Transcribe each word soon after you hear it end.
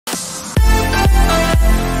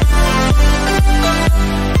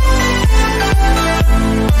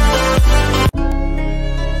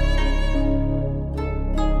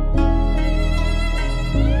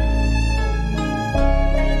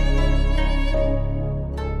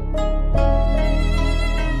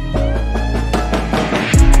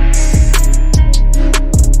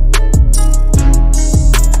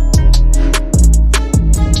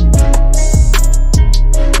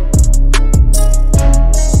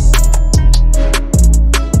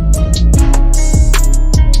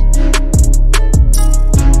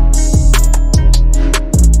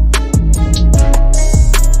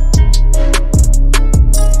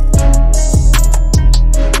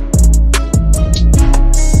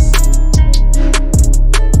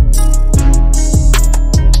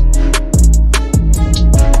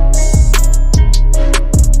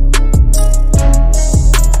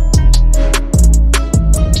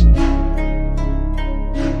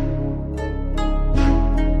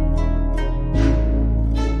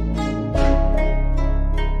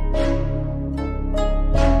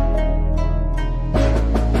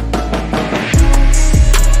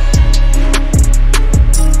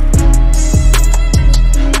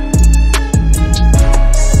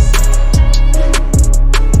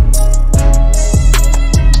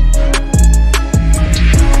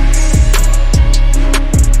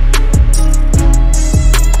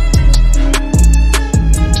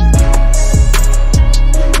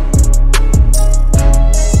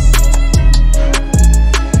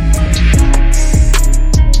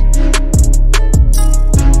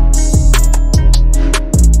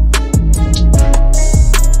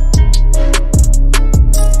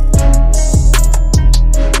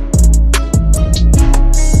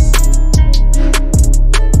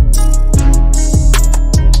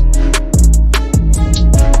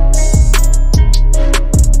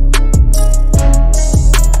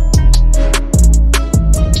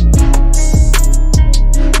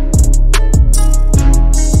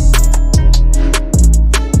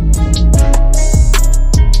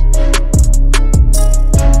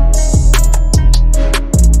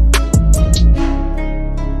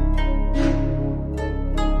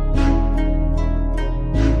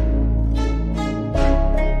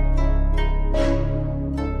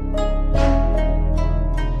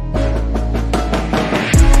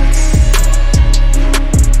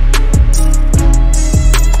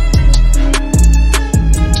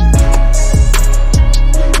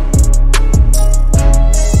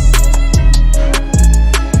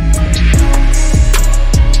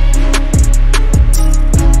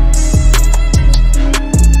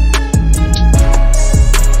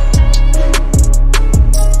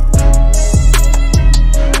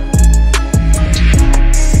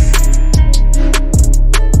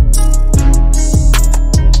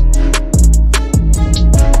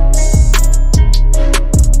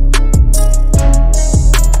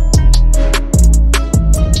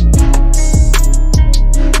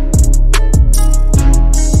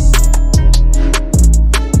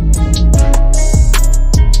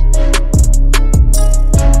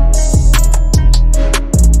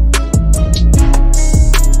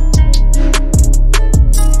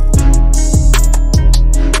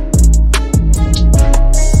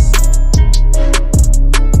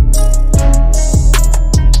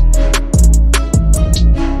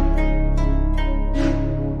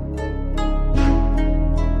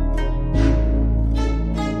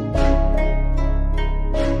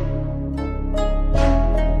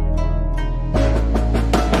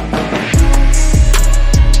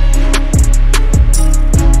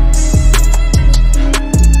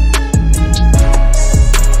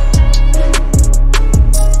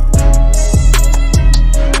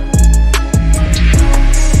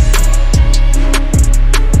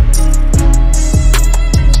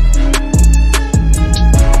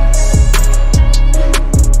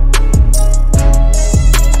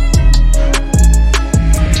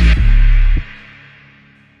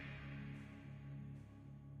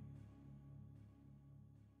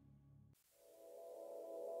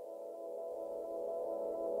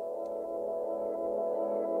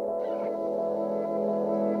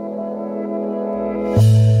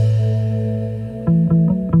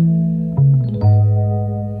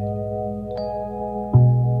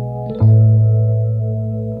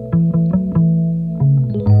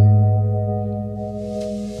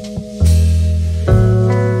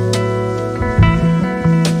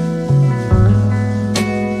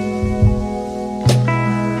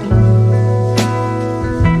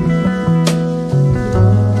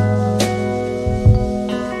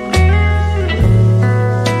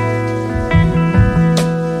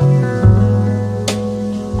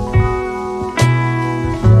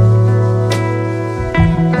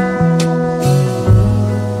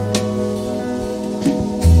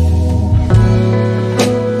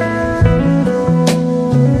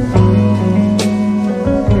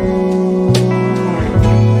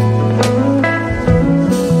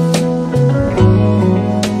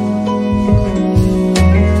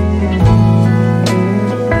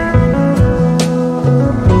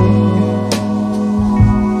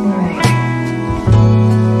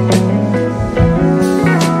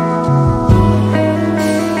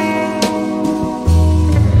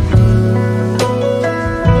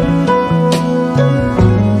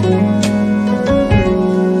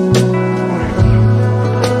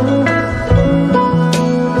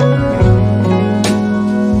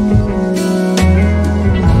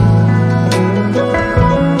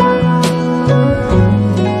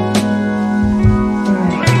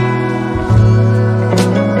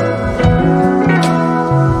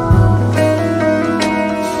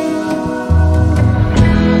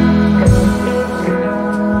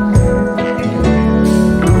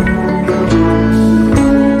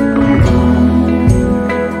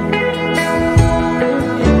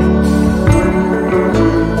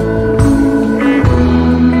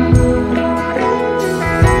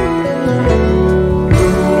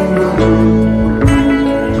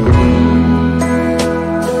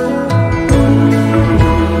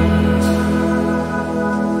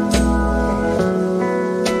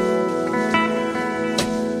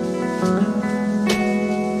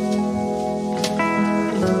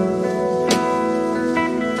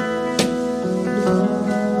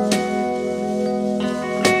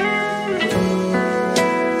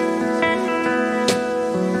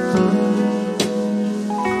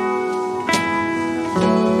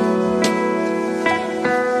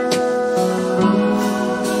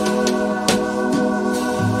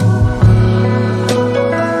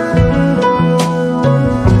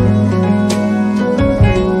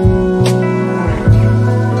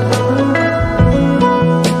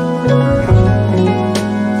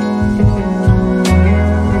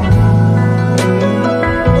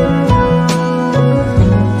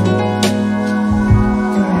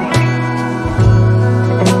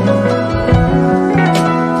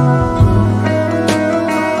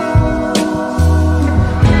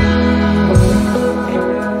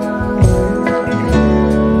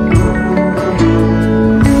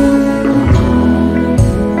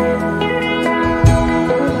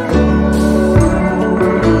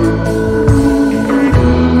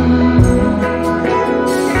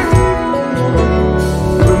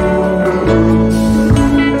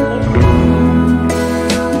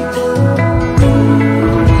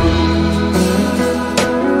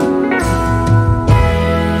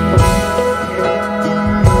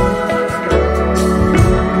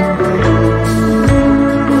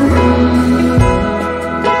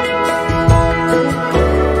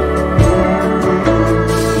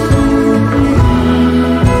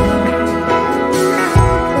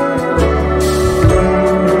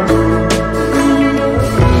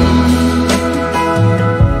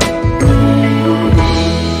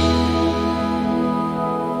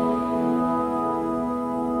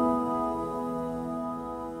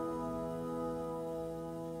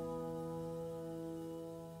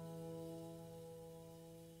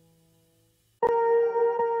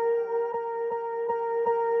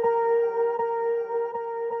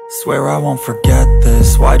Swear I won't forget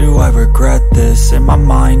this, why do I regret this? In my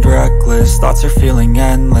mind reckless, thoughts are feeling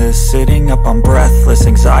endless. Sitting up, I'm breathless,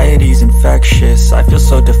 anxiety's infectious. I feel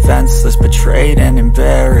so defenseless, betrayed and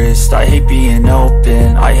embarrassed. I hate being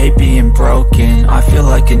open, I hate being broken. I feel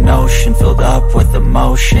like an ocean, filled up with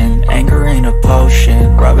emotion. Anger ain't a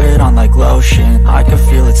potion, rub it on like lotion. I can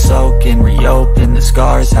feel it soaking, reopen, the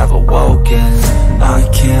scars have awoken. I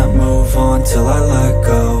can't move on till I let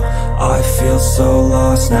go. I feel so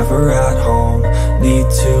lost, never at home. Need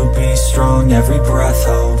to be strong, every breath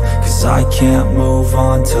hold. Cause I can't move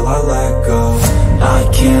on till I let go. I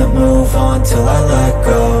can't move on till I let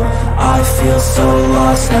go. I feel so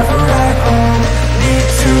lost, never at home. Need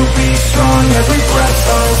to be strong, every breath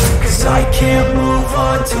hold. Cause I can't move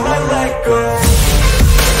on till I let go.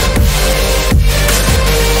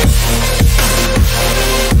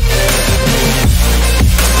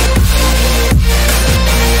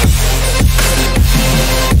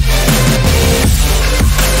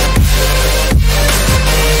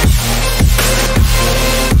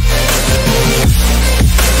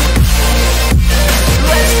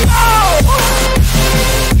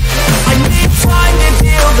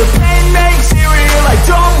 The pain makes it real, I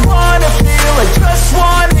don't wanna feel, I just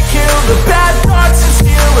wanna kill the bad thoughts and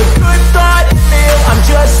steal a good thought and feel. I'm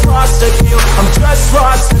just lost, I feel, I'm just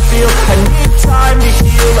lost, I feel. I need time to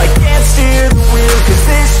heal, I can't steer the wheel. Cause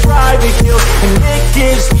this ride we feel, and it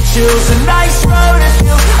gives me chills. A nice road it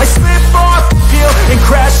feels, I slip off the peel and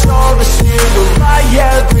crash all the steel. Will I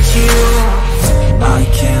ever heal? I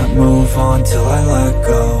can't move on till I let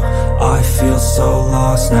go. I feel so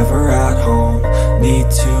lost, never at home. Need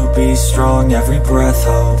to be strong, every breath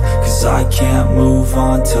hold. Cause I can't move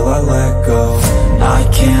on till I let go. I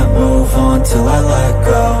can't move on till I let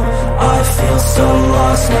go. I feel so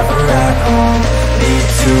lost, never at home. Need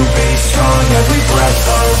to be strong, every breath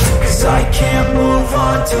hold. Cause I can't move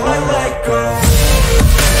on till I let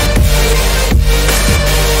go.